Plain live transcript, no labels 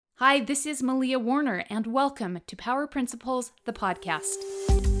Hi, this is Malia Warner, and welcome to Power Principles, the podcast.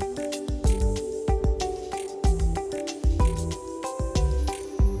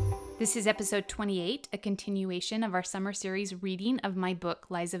 This is episode 28, a continuation of our summer series reading of my book,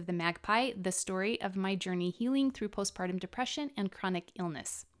 Lies of the Magpie, the story of my journey healing through postpartum depression and chronic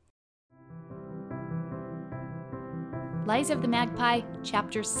illness. Lies of the Magpie,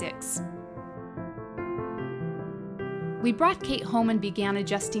 Chapter 6. We brought Kate home and began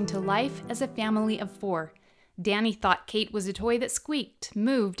adjusting to life as a family of 4. Danny thought Kate was a toy that squeaked,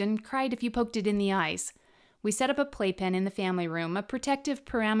 moved, and cried if you poked it in the eyes. We set up a playpen in the family room, a protective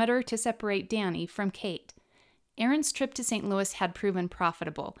parameter to separate Danny from Kate. Aaron's trip to St. Louis had proven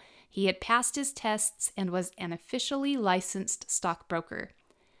profitable. He had passed his tests and was an officially licensed stockbroker.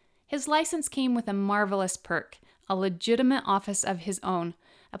 His license came with a marvelous perk, a legitimate office of his own,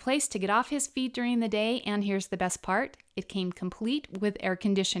 a place to get off his feet during the day, and here's the best part, it came complete with air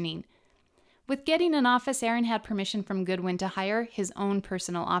conditioning. With getting an office, Aaron had permission from Goodwin to hire his own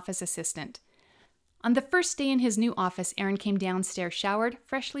personal office assistant. On the first day in his new office, Aaron came downstairs showered,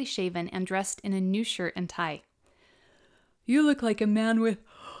 freshly shaven, and dressed in a new shirt and tie. "You look like a man with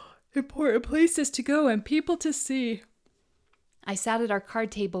important places to go and people to see." I sat at our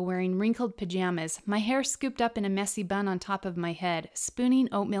card table wearing wrinkled pajamas, my hair scooped up in a messy bun on top of my head, spooning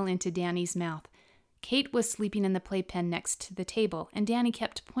oatmeal into Danny's mouth. Kate was sleeping in the playpen next to the table, and Danny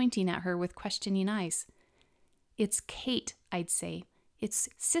kept pointing at her with questioning eyes. "It's Kate," I'd say. "It's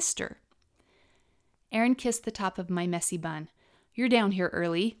sister." Aaron kissed the top of my messy bun. "You're down here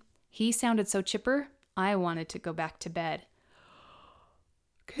early." He sounded so chipper, I wanted to go back to bed.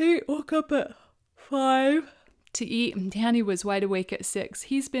 Kate woke up at 5 to eat, and Danny was wide awake at 6.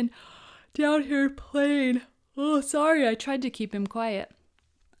 He's been down here playing. Oh, sorry, I tried to keep him quiet.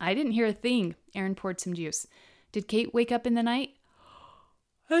 I didn't hear a thing. Aaron poured some juice. Did Kate wake up in the night?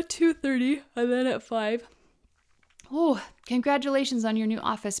 At 2:30, and then at 5. Oh, congratulations on your new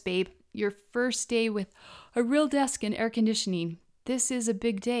office, babe. Your first day with a real desk and air conditioning. This is a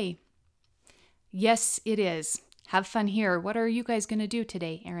big day. Yes, it is. Have fun here. What are you guys going to do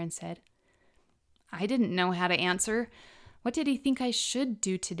today? Aaron said. I didn't know how to answer. What did he think I should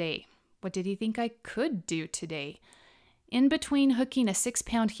do today? What did he think I could do today? In between hooking a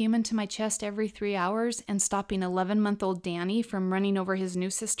 6-pound human to my chest every 3 hours and stopping 11-month-old Danny from running over his new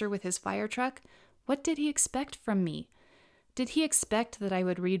sister with his fire truck, what did he expect from me? Did he expect that I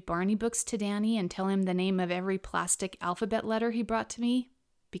would read Barney books to Danny and tell him the name of every plastic alphabet letter he brought to me?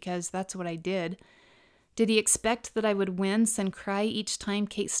 Because that's what I did. Did he expect that I would wince and cry each time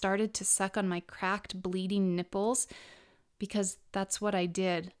Kate started to suck on my cracked, bleeding nipples? Because that's what I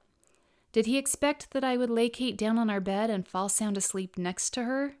did. Did he expect that I would lay Kate down on our bed and fall sound asleep next to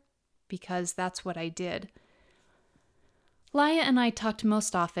her? Because that's what I did. Laia and I talked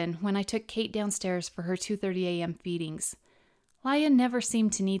most often when I took Kate downstairs for her 2:30 a.m. feedings. Laia never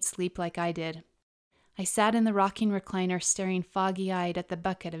seemed to need sleep like I did. I sat in the rocking recliner staring foggy-eyed at the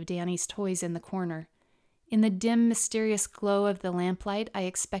bucket of Danny's toys in the corner. In the dim, mysterious glow of the lamplight, I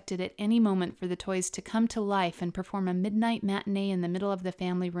expected at any moment for the toys to come to life and perform a midnight matinee in the middle of the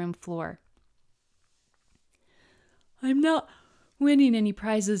family room floor. "I'm not winning any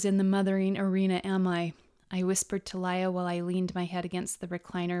prizes in the mothering arena, am I?" I whispered to Laia while I leaned my head against the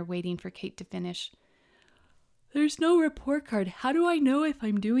recliner, waiting for Kate to finish. "There's no report card. How do I know if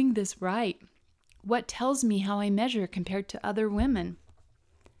I'm doing this right? What tells me how I measure compared to other women?"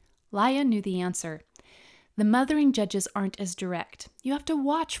 Laia knew the answer. The mothering judges aren't as direct. You have to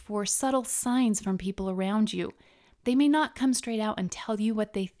watch for subtle signs from people around you. They may not come straight out and tell you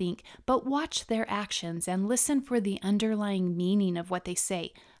what they think, but watch their actions and listen for the underlying meaning of what they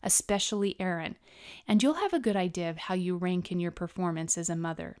say, especially Aaron, and you'll have a good idea of how you rank in your performance as a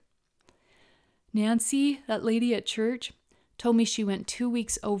mother. "Nancy, that lady at church, told me she went 2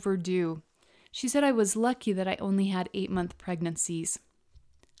 weeks overdue. She said I was lucky that I only had 8-month pregnancies."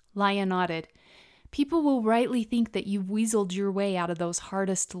 Laia nodded. "People will rightly think that you've weaseled your way out of those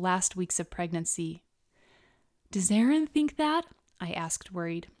hardest last weeks of pregnancy." "Does Aaron think that?" I asked,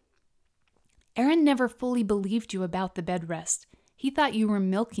 worried. "Aaron never fully believed you about the bed rest. He thought you were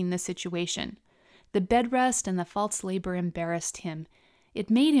milking the situation. The bed rest and the false labor embarrassed him. It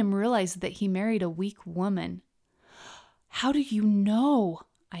made him realize that he married a weak woman." "How do you know?"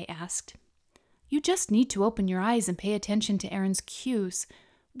 I asked. "You just need to open your eyes and pay attention to Aaron's cues.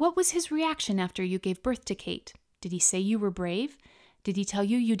 What was his reaction after you gave birth to Kate? Did he say you were brave? Did he tell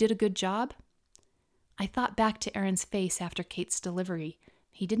you you did a good job?" I thought back to Aaron's face after Kate's delivery.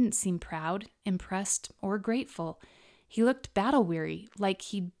 He didn't seem proud, impressed, or grateful. He looked battle-weary, like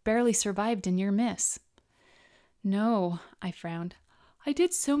he'd barely survived a near miss. "No," I frowned. I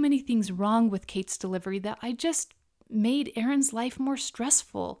did so many things wrong with Kate's delivery that I just made Aaron's life more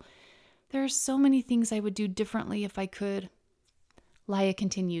stressful. There are so many things I would do differently if I could. Laia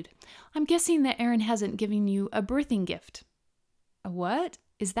continued, I'm guessing that Aaron hasn't given you a birthing gift. A what?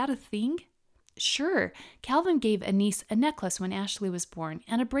 Is that a thing? Sure. Calvin gave a niece a necklace when Ashley was born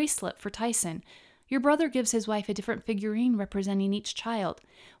and a bracelet for Tyson. Your brother gives his wife a different figurine representing each child.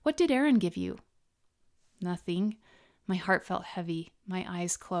 What did Aaron give you? Nothing. My heart felt heavy. My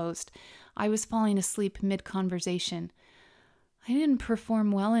eyes closed. I was falling asleep mid-conversation. I didn't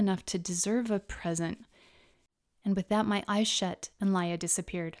perform well enough to deserve a present. And with that, my eyes shut and Laia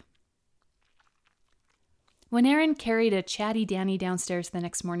disappeared. When Aaron carried a chatty Danny downstairs the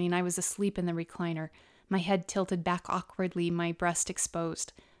next morning, I was asleep in the recliner, my head tilted back awkwardly, my breast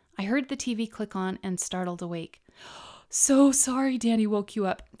exposed. I heard the TV click on and startled awake. So sorry Danny woke you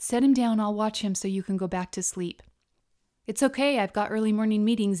up. Set him down, I'll watch him so you can go back to sleep. It's okay, I've got early morning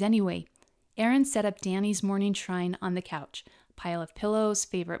meetings anyway. Aaron set up Danny's morning shrine on the couch. Pile of pillows,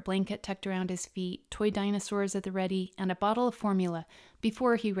 favorite blanket tucked around his feet, toy dinosaurs at the ready, and a bottle of formula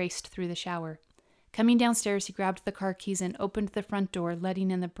before he raced through the shower. Coming downstairs, he grabbed the car keys and opened the front door,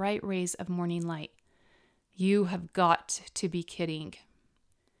 letting in the bright rays of morning light. You have got to be kidding.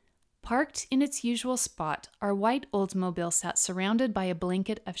 Parked in its usual spot, our white Oldsmobile sat surrounded by a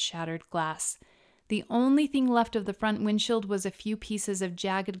blanket of shattered glass. The only thing left of the front windshield was a few pieces of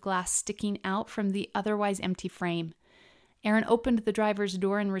jagged glass sticking out from the otherwise empty frame. Aaron opened the driver's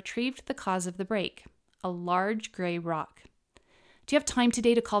door and retrieved the cause of the break, a large gray rock. Do you have time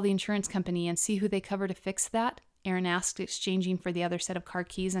today to call the insurance company and see who they cover to fix that? Aaron asked, exchanging for the other set of car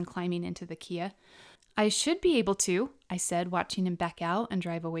keys and climbing into the Kia. I should be able to, I said, watching him back out and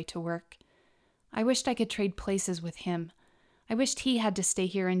drive away to work. I wished I could trade places with him. I wished he had to stay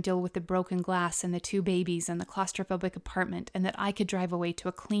here and deal with the broken glass and the 2 babies and the claustrophobic apartment, and that I could drive away to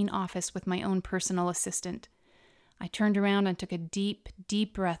a clean office with my own personal assistant. I turned around and took a deep,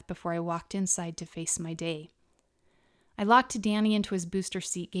 deep breath before I walked inside to face my day. I locked Danny into his booster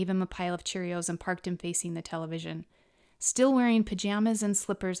seat, gave him a pile of Cheerios, and parked him facing the television. Still wearing pajamas and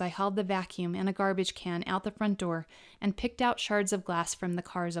slippers, I hauled the vacuum and a garbage can out the front door and picked out shards of glass from the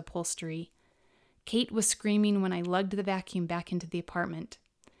car's upholstery. Kate was screaming when I lugged the vacuum back into the apartment.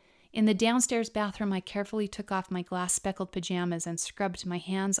 In the downstairs bathroom, I carefully took off my glass-speckled pajamas and scrubbed my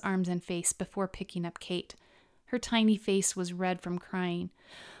hands, arms, and face before picking up Kate. Her tiny face was red from crying.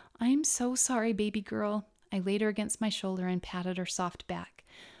 I'm so sorry, baby girl. I laid her against my shoulder and patted her soft back.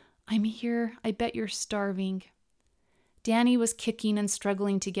 I'm here. I bet you're starving. Danny was kicking and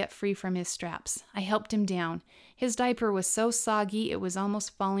struggling to get free from his straps. I helped him down. His diaper was so soggy it was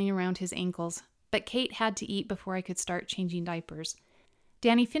almost falling around his ankles, but Kate had to eat before I could start changing diapers.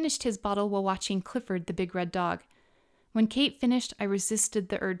 Danny finished his bottle while watching Clifford, the big red dog. When Kate finished, I resisted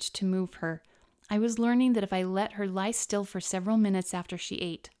the urge to move her. I was learning that if I let her lie still for several minutes after she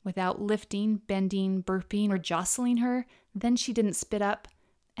ate, without lifting, bending, burping, or jostling her, then she didn't spit up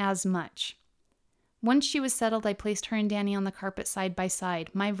as much. Once she was settled, I placed her and Danny on the carpet side by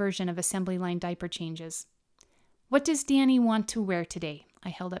side, my version of assembly line diaper changes. What does Danny want to wear today? I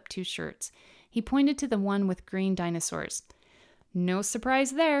held up 2 shirts. He pointed to the one with green dinosaurs. No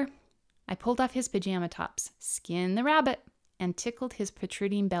surprise there. I pulled off his pajama tops, skinned the rabbit, and tickled his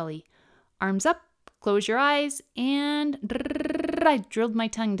protruding belly. Arms up, close your eyes, and I drilled my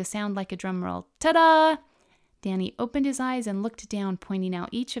tongue to sound like a drum roll. Ta-da! Danny opened his eyes and looked down, pointing out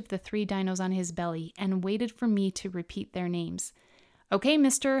each of the 3 dinos on his belly, and waited for me to repeat their names. Okay,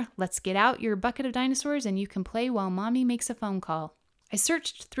 mister, let's get out your bucket of dinosaurs and you can play while Mommy makes a phone call. I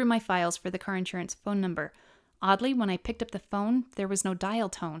searched through my files for the car insurance phone number. Oddly, when I picked up the phone, there was no dial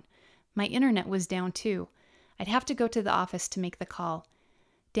tone. My internet was down too. I'd have to go to the office to make the call.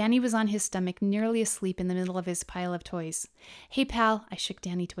 Danny was on his stomach, nearly asleep in the middle of his pile of toys. Hey, pal, I shook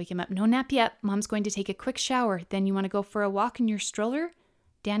Danny to wake him up. No nap yet. Mom's going to take a quick shower. Then you want to go for a walk in your stroller?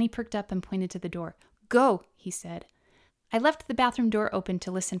 Danny perked up and pointed to the door. Go, he said. I left the bathroom door open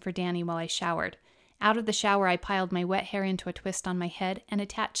to listen for Danny while I showered. Out of the shower, I piled my wet hair into a twist on my head and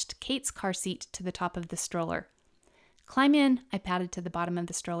attached Kate's car seat to the top of the stroller. Climb in, I patted to the bottom of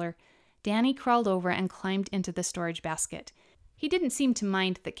the stroller. Danny crawled over and climbed into the storage basket. He didn't seem to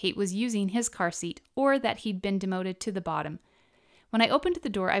mind that Kate was using his car seat or that he'd been demoted to the bottom. When I opened the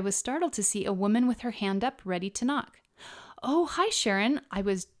door, I was startled to see a woman with her hand up, ready to knock. Oh, hi, Sharon. I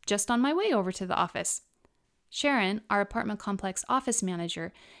was just on my way over to the office. Sharon, our apartment complex office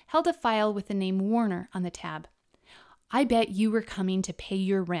manager, held a file with the name Warner on the tab. I bet you were coming to pay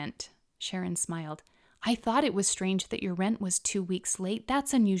your rent. Sharon smiled. I thought it was strange that your rent was 2 weeks late.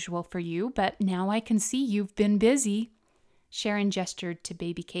 That's unusual for you, but now I can see you've been busy. Sharon gestured to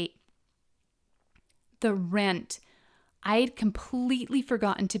baby Kate. The rent. I'd completely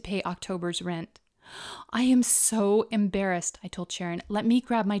forgotten to pay October's rent. I am so embarrassed, I told Sharon. Let me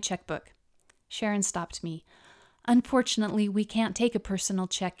grab my checkbook. Sharon stopped me. Unfortunately, we can't take a personal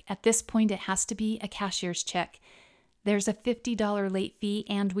check. At this point, it has to be a cashier's check. There's a $50 late fee,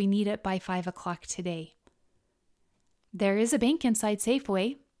 and we need it by 5 o'clock today. There is a bank inside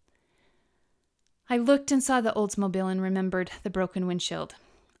Safeway. I looked and saw the Oldsmobile and remembered the broken windshield.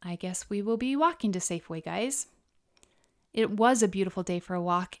 I guess we will be walking to Safeway, guys. It was a beautiful day for a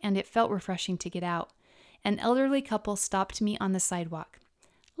walk, and it felt refreshing to get out. An elderly couple stopped me on the sidewalk.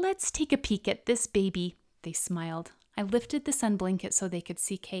 Let's take a peek at this baby, they smiled. I lifted the sun blanket so they could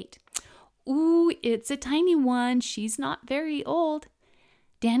see Kate. Ooh, it's a tiny one. She's not very old.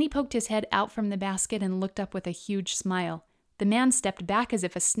 Danny poked his head out from the basket and looked up with a huge smile. The man stepped back as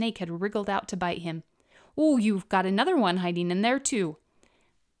if a snake had wriggled out to bite him. Ooh, you've got another one hiding in there too.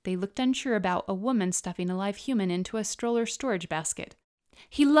 They looked unsure about a woman stuffing a live human into a stroller storage basket.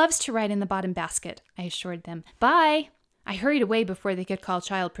 He loves to ride in the bottom basket, I assured them. Bye! I hurried away before they could call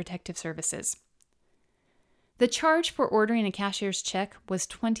Child Protective Services. The charge for ordering a cashier's check was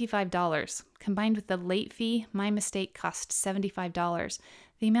 $25. Combined with the late fee, my mistake cost $75,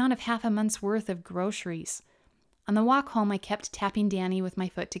 the amount of half a month's worth of groceries. On the walk home, I kept tapping Danny with my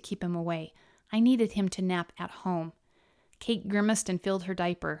foot to keep him away. I needed him to nap at home. Kate grimaced and filled her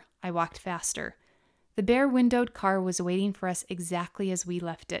diaper. I walked faster. The bare-windowed car was waiting for us exactly as we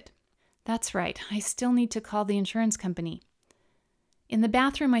left it. That's right, I still need to call the insurance company. In the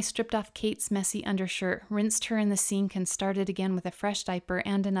bathroom, I stripped off Kate's messy undershirt, rinsed her in the sink, and started again with a fresh diaper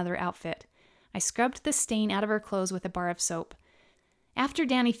and another outfit. I scrubbed the stain out of her clothes with a bar of soap. After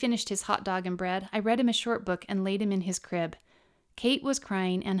Danny finished his hot dog and bread, I read him a short book and laid him in his crib. Kate was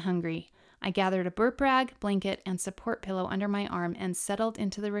crying and hungry. I gathered a burp rag, blanket, and support pillow under my arm and settled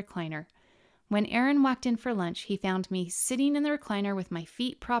into the recliner. When Aaron walked in for lunch, he found me sitting in the recliner with my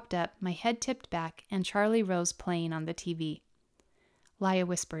feet propped up, my head tipped back, and Charlie Rose playing on the TV. Laya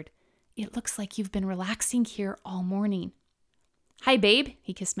whispered, "It looks like you've been relaxing here all morning." "Hi, babe,"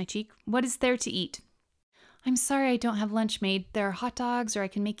 he kissed my cheek. "What is there to eat?" "I'm sorry I don't have lunch made. There are hot dogs, or I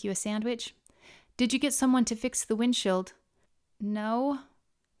can make you a sandwich." "Did you get someone to fix the windshield?" "No."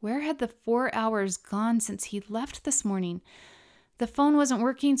 Where had the 4 hours gone since he'd left this morning? The phone wasn't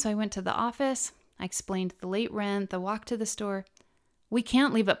working, so I went to the office. I explained the late rent, the walk to the store. "We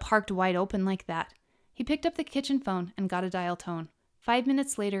can't leave it parked wide open like that." He picked up the kitchen phone and got a dial tone. 5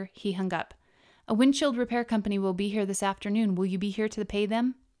 minutes later, he hung up. "A windshield repair company will be here this afternoon. Will you be here to pay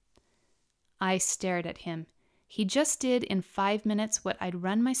them?" I stared at him. He just did in 5 minutes what I'd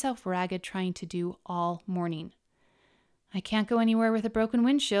run myself ragged trying to do all morning. I can't go anywhere with a broken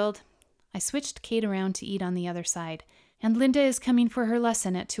windshield. I switched Kate around to eat on the other side, and Linda is coming for her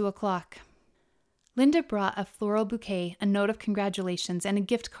lesson at 2 o'clock. Linda brought a floral bouquet, a note of congratulations, and a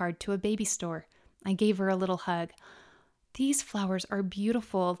gift card to a baby store. I gave her a little hug. "These flowers are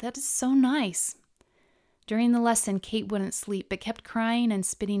beautiful. That is so nice." During the lesson, Kate wouldn't sleep, but kept crying and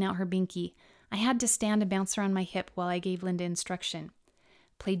spitting out her binky. I had to stand and bounce her on my hip while I gave Linda instruction.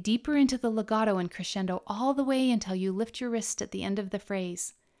 Play deeper into the legato and crescendo all the way until you lift your wrist at the end of the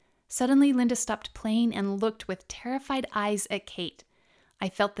phrase. Suddenly, Linda stopped playing and looked with terrified eyes at Kate. I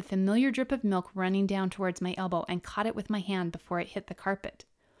felt the familiar drip of milk running down towards my elbow and caught it with my hand before it hit the carpet.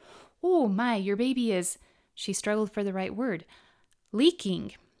 "Oh my, your baby is..." She struggled for the right word.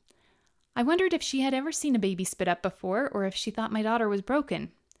 "Leaking." I wondered if she had ever seen a baby spit up before, or if she thought my daughter was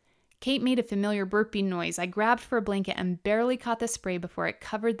broken. Kate made a familiar burping noise. I grabbed for a blanket and barely caught the spray before it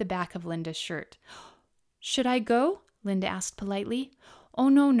covered the back of Linda's shirt. "Should I go?" Linda asked politely. "Oh,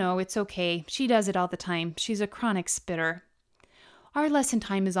 no, it's okay. She does it all the time. She's a chronic spitter." "Our lesson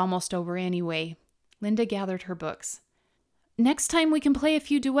time is almost over anyway." Linda gathered her books. "Next time we can play a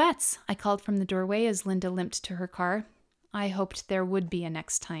few duets," I called from the doorway as Linda limped to her car. I hoped there would be a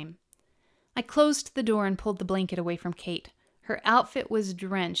next time. I closed the door and pulled the blanket away from Kate. Her outfit was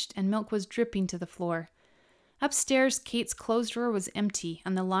drenched and milk was dripping to the floor. Upstairs, Kate's clothes drawer was empty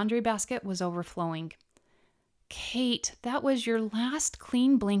and the laundry basket was overflowing. "Kate, that was your last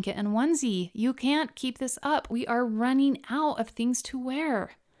clean blanket and onesie. You can't keep this up. We are running out of things to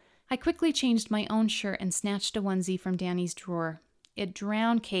wear." I quickly changed my own shirt and snatched a onesie from Danny's drawer. It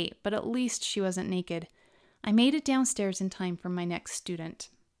drowned Kate, but at least she wasn't naked. I made it downstairs in time for my next student.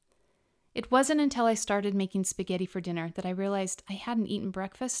 It wasn't until I started making spaghetti for dinner that I realized I hadn't eaten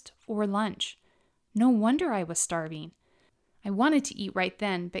breakfast or lunch. No wonder I was starving. I wanted to eat right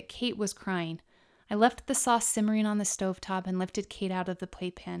then, but Kate was crying. I left the sauce simmering on the stovetop and lifted Kate out of the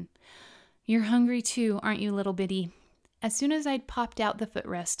playpen. "You're hungry too, aren't you, little bitty?" As soon as I'd popped out the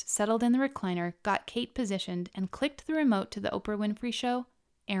footrest, settled in the recliner, got Kate positioned, and clicked the remote to the Oprah Winfrey Show,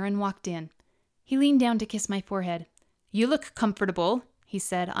 Aaron walked in. He leaned down to kiss my forehead. "You look comfortable," he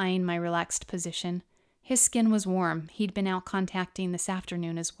said, eyeing my relaxed position. His skin was warm. He'd been out contacting this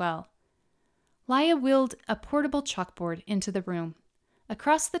afternoon as well. Laia wheeled a portable chalkboard into the room.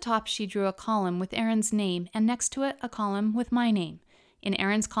 Across the top, she drew a column with Aaron's name, and next to it, a column with my name. In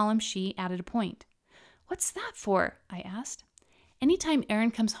Aaron's column, she added a point. "What's that for?" I asked. "Anytime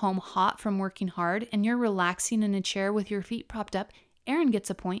Aaron comes home hot from working hard and you're relaxing in a chair with your feet propped up, Aaron gets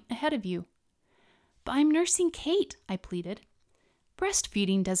a point ahead of you." "But I'm nursing Kate," I pleaded.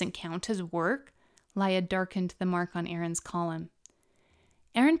 "Breastfeeding doesn't count as work." Laia darkened the mark on Aaron's column.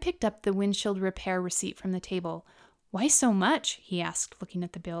 Aaron picked up the windshield repair receipt from the table. "Why so much?" he asked, looking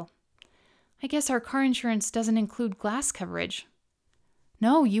at the bill. "I guess our car insurance doesn't include glass coverage."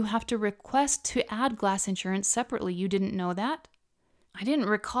 "No, you have to request to add glass insurance separately. You didn't know that?" I didn't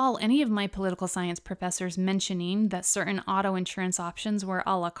recall any of my political science professors mentioning that certain auto insurance options were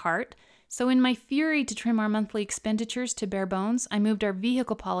a la carte, so in my fury to trim our monthly expenditures to bare bones, I moved our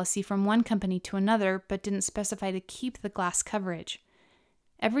vehicle policy from one company to another, but didn't specify to keep the glass coverage.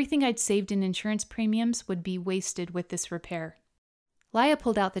 Everything I'd saved in insurance premiums would be wasted with this repair. Laia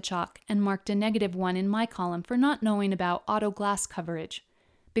pulled out the chalk and marked a -1 in my column for not knowing about auto glass coverage.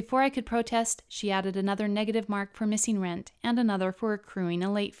 Before I could protest, she added another negative mark for missing rent and another for accruing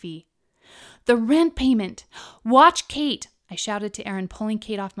a late fee. "The rent payment! Watch Kate!" I shouted to Aaron, pulling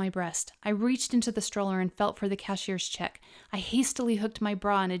Kate off my breast. I reached into the stroller and felt for the cashier's check. I hastily hooked my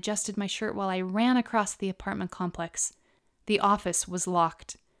bra and adjusted my shirt while I ran across the apartment complex. The office was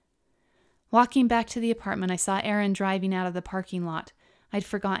locked. Walking back to the apartment, I saw Aaron driving out of the parking lot. I'd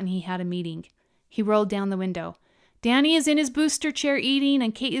forgotten he had a meeting. He rolled down the window. "Danny is in his booster chair eating,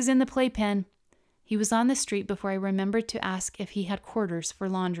 and Kate is in the playpen." He was on the street before I remembered to ask if he had quarters for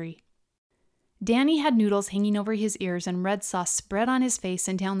laundry. Danny had noodles hanging over his ears and red sauce spread on his face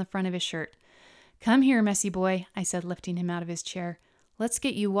and down the front of his shirt. "Come here, messy boy," I said, lifting him out of his chair. "Let's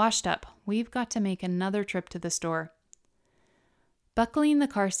get you washed up. We've got to make another trip to the store." Buckling the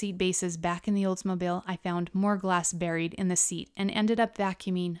car seat bases back in the Oldsmobile, I found more glass buried in the seat and ended up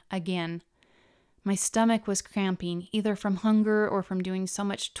vacuuming again. My stomach was cramping, either from hunger or from doing so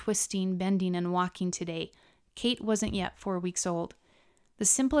much twisting, bending, and walking today. Kate wasn't yet 4 weeks old. The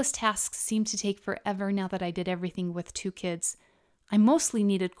simplest tasks seemed to take forever now that I did everything with 2 kids. I mostly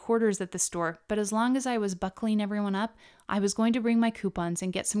needed quarters at the store, but as long as I was buckling everyone up, I was going to bring my coupons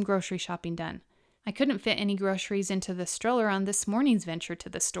and get some grocery shopping done. I couldn't fit any groceries into the stroller on this morning's venture to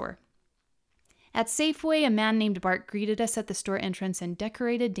the store. At Safeway, a man named Bart greeted us at the store entrance and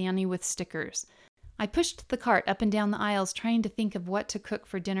decorated Danny with stickers. I pushed the cart up and down the aisles, trying to think of what to cook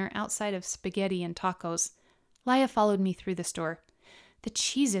for dinner outside of spaghetti and tacos. Laia followed me through the store. "The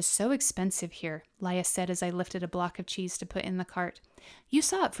cheese is so expensive here," Laia said as I lifted a block of cheese to put in the cart. "You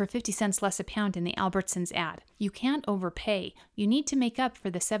saw it for 50 cents less a pound in the Albertsons ad. You can't overpay. You need to make up for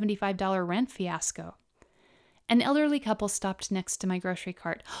the $75 rent fiasco." An elderly couple stopped next to my grocery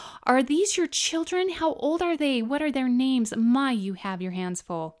cart. "Are these your children? How old are they? What are their names? My, you have your hands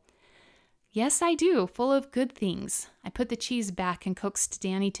full." "Yes, I do, full of good things." I put the cheese back and coaxed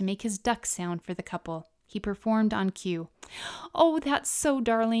Danny to make his duck sound for the couple. He performed on cue. "Oh, that's so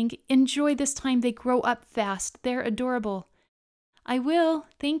darling. Enjoy this time. They grow up fast. They're adorable." "I will.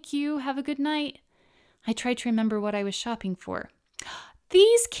 Thank you. Have a good night." I tried to remember what I was shopping for.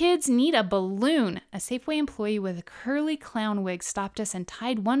 "These kids need a balloon." A Safeway employee with a curly clown wig stopped us and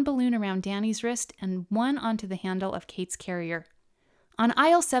tied one balloon around Danny's wrist and one onto the handle of Kate's carrier. On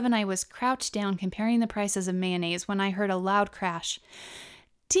aisle 7, I was crouched down comparing the prices of mayonnaise when I heard a loud crash.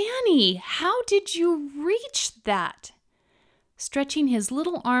 "Danny, how did you reach that?" Stretching his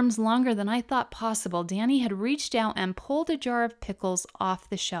little arms longer than I thought possible, Danny had reached out and pulled a jar of pickles off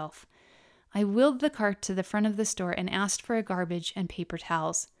the shelf. I wheeled the cart to the front of the store and asked for a garbage and paper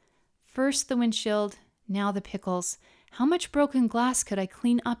towels. First the windshield, now the pickles. How much broken glass could I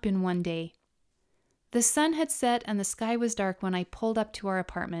clean up in one day? The sun had set and the sky was dark when I pulled up to our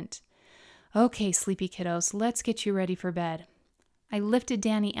apartment. "Okay, sleepy kiddos, let's get you ready for bed." I lifted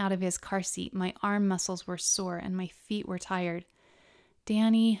Danny out of his car seat. My arm muscles were sore and my feet were tired.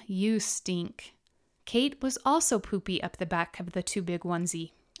 "Danny, you stink." Kate was also poopy up the back of the too big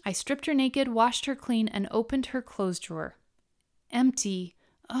onesie. I stripped her naked, washed her clean, and opened her clothes drawer. Empty.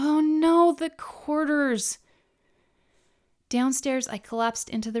 Oh no, the quarters! Downstairs, I collapsed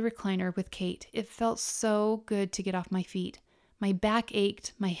into the recliner with Kate. It felt so good to get off my feet. My back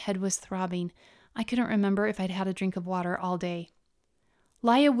ached, my head was throbbing. I couldn't remember if I'd had a drink of water all day.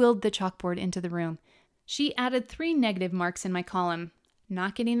 Laia wheeled the chalkboard into the room. She added 3 negative marks in my column: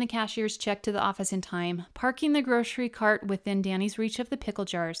 not getting the cashier's check to the office in time, parking the grocery cart within Danny's reach of the pickle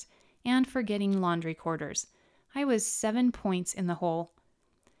jars, and forgetting laundry quarters. I was 7 points in the hole.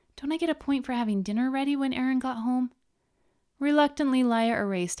 Don't I get a point for having dinner ready when Aaron got home? Reluctantly, Laia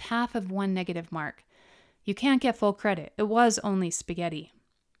erased half of 1 negative mark. You can't get full credit. It was only spaghetti.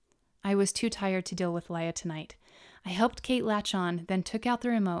 I was too tired to deal with Laia tonight. I helped Kate latch on, then took out the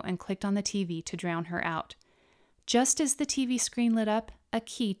remote and clicked on the TV to drown her out. Just as the TV screen lit up, a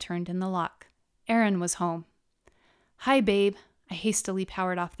key turned in the lock. Aaron was home. Hi, babe. I hastily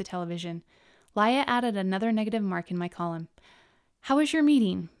powered off the television. Laia added another negative mark in my column. How was your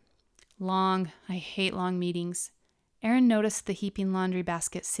meeting? Long. I hate long meetings. Aaron noticed the heaping laundry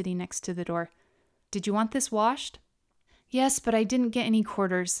basket sitting next to the door. Did you want this washed? Yes, but I didn't get any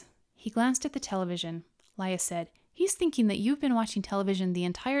quarters. He glanced at the television. Laia said, He's thinking that you've been watching television the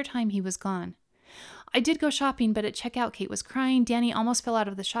entire time he was gone. I did go shopping, but at checkout, Kate was crying. Danny almost fell out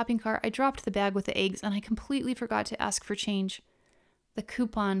of the shopping cart. I dropped the bag with the eggs, and I completely forgot to ask for change. The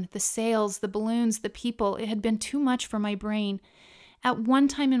coupon, the sales, the balloons, the people, it had been too much for my brain. At one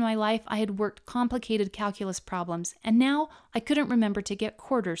time in my life, I had worked complicated calculus problems, and now I couldn't remember to get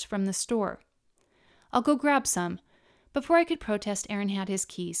quarters from the store. I'll go grab some. Before I could protest, Aaron had his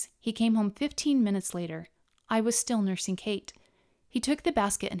keys. He came home 15 minutes later. I was still nursing Kate. He took the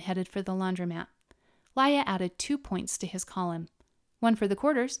basket and headed for the laundromat. Laia added 2 points to his column. 1 for the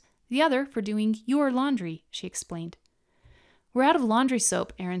quarters, the other for doing your laundry, she explained. We're out of laundry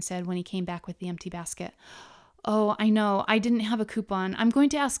soap, Aaron said when he came back with the empty basket. Oh, I know. I didn't have a coupon. I'm going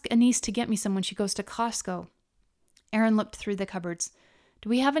to ask Anise to get me some when she goes to Costco. Aaron looked through the cupboards. Do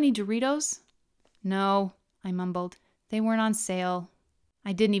we have any Doritos? No, I mumbled. They weren't on sale.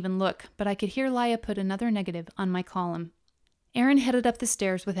 I didn't even look, but I could hear Laia put another negative on my column. Aaron headed up the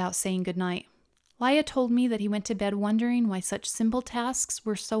stairs without saying goodnight. Laia told me that he went to bed wondering why such simple tasks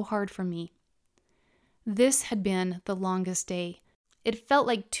were so hard for me. This had been the longest day. It felt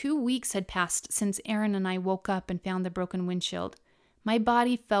like 2 weeks had passed since Aaron and I woke up and found the broken windshield. My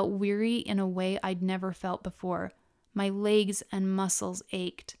body felt weary in a way I'd never felt before. My legs and muscles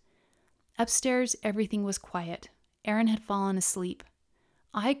ached. Upstairs, everything was quiet. Aaron had fallen asleep.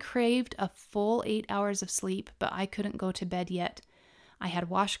 I craved a full 8 hours of sleep, but I couldn't go to bed yet. I had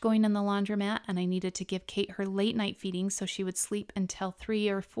wash going in the laundromat, and I needed to give Kate her late-night feeding so she would sleep until 3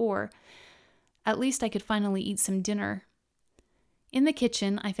 or 4. At least I could finally eat some dinner. In the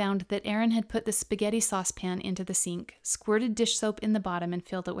kitchen, I found that Aaron had put the spaghetti saucepan into the sink, squirted dish soap in the bottom, and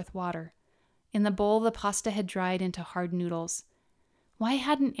filled it with water. In the bowl, the pasta had dried into hard noodles. Why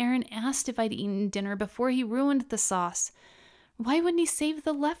hadn't Aaron asked if I'd eaten dinner before he ruined the sauce? Why wouldn't he save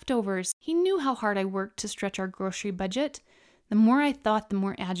the leftovers? He knew how hard I worked to stretch our grocery budget. The more I thought, the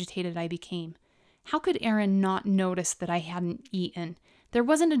more agitated I became. How could Aaron not notice that I hadn't eaten? There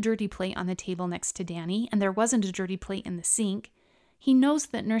wasn't a dirty plate on the table next to Danny, and there wasn't a dirty plate in the sink. He knows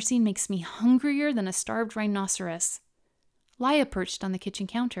that nursing makes me hungrier than a starved rhinoceros. Laia perched on the kitchen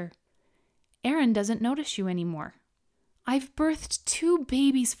counter. Aaron doesn't notice you anymore. I've birthed 2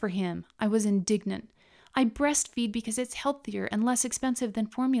 babies for him. I was indignant. I breastfeed because it's healthier and less expensive than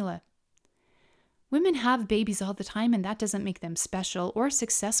formula. Women have babies all the time, and that doesn't make them special or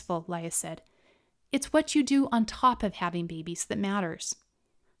successful, Laia said. It's what you do on top of having babies that matters.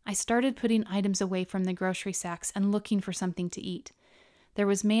 I started putting items away from the grocery sacks and looking for something to eat. There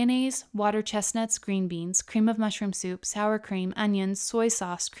was mayonnaise, water chestnuts, green beans, cream of mushroom soup, sour cream, onions, soy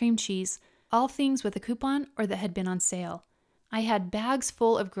sauce, cream cheese, all things with a coupon or that had been on sale. I had bags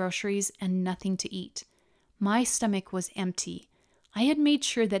full of groceries and nothing to eat. My stomach was empty. I had made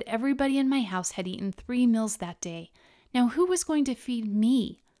sure that everybody in my house had eaten 3 meals that day. Now who was going to feed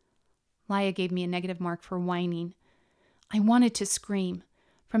me? Laia gave me a negative mark for whining. I wanted to scream.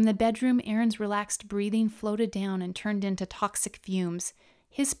 From the bedroom, Aaron's relaxed breathing floated down and turned into toxic fumes.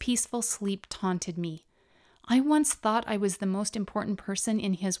 His peaceful sleep taunted me. I once thought I was the most important person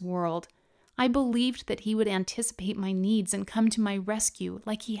in his world. I believed that he would anticipate my needs and come to my rescue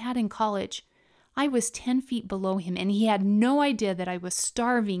like he had in college. I was 10 feet below him, and he had no idea that I was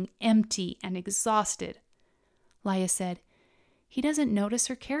starving, empty, and exhausted. Laia said, He doesn't notice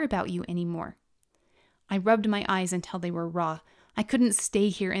or care about you anymore. I rubbed my eyes until they were raw. I couldn't stay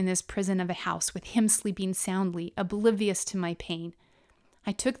here in this prison of a house with him sleeping soundly, oblivious to my pain.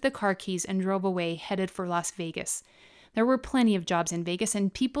 I took the car keys and drove away, headed for Las Vegas. There were plenty of jobs in Vegas,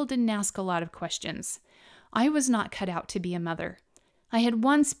 and people didn't ask a lot of questions. I was not cut out to be a mother. I had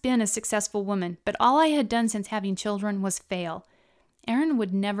once been a successful woman, but all I had done since having children was fail. Aaron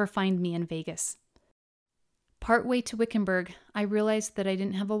would never find me in Vegas. Partway to Wickenburg, I realized that I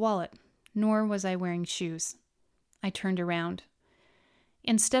didn't have a wallet. nor was I wearing shoes. I turned around.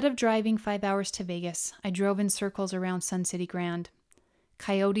 Instead of driving 5 hours to Vegas, I drove in circles around Sun City Grand.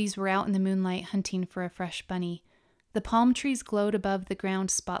 Coyotes were out in the moonlight hunting for a fresh bunny. The palm trees glowed above the ground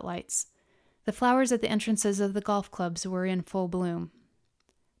spotlights. The flowers at the entrances of the golf clubs were in full bloom.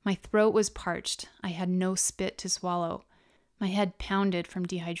 My throat was parched. I had no spit to swallow. My head pounded from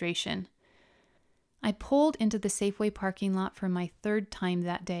dehydration. I pulled into the Safeway parking lot for my third time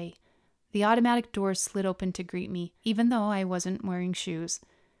that day. The automatic doors slid open to greet me, even though I wasn't wearing shoes.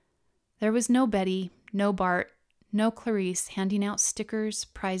 There was no Betty, no Bart, no Clarice handing out stickers,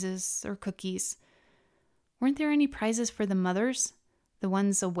 prizes, or cookies. Weren't there any prizes for the mothers? The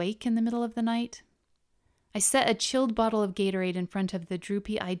ones awake in the middle of the night? I set a chilled bottle of Gatorade in front of the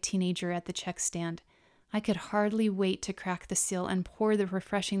droopy-eyed teenager at the check stand. I could hardly wait to crack the seal and pour the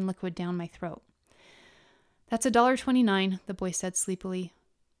refreshing liquid down my throat. "That's $1.29, the boy said sleepily.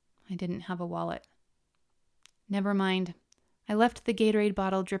 I didn't have a wallet. Never mind. I left the Gatorade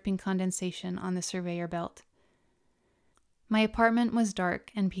bottle dripping condensation on the surveyor belt. My apartment was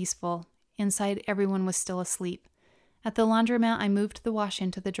dark and peaceful. Inside, everyone was still asleep. At the laundromat, I moved the wash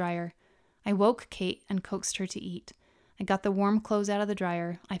into the dryer. I woke Kate and coaxed her to eat. I got the warm clothes out of the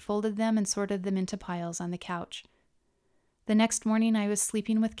dryer. I folded them and sorted them into piles on the couch. The next morning, I was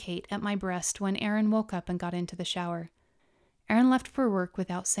sleeping with Kate at my breast when Aaron woke up and got into the shower. Aaron left for work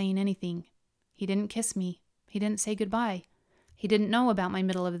without saying anything. He didn't kiss me. He didn't say goodbye. He didn't know about my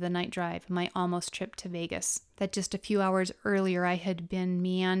middle-of-the-night drive, my almost trip to Vegas, that just a few hours earlier I had been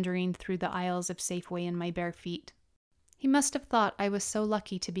meandering through the aisles of Safeway in my bare feet. He must have thought I was so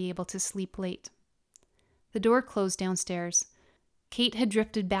lucky to be able to sleep late. The door closed downstairs. Kate had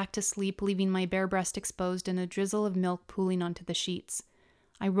drifted back to sleep, leaving my bare breast exposed and a drizzle of milk pooling onto the sheets.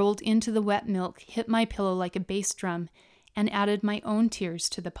 I rolled into the wet milk, hit my pillow like a bass drum, and added my own tears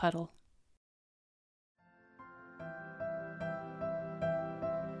to the puddle.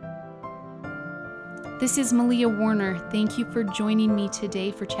 This is Malia Warner. Thank you for joining me today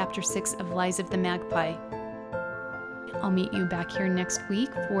for Chapter 6 of Lies of the Magpie. I'll meet you back here next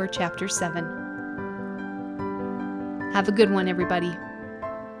week for Chapter 7. Have a good one, everybody.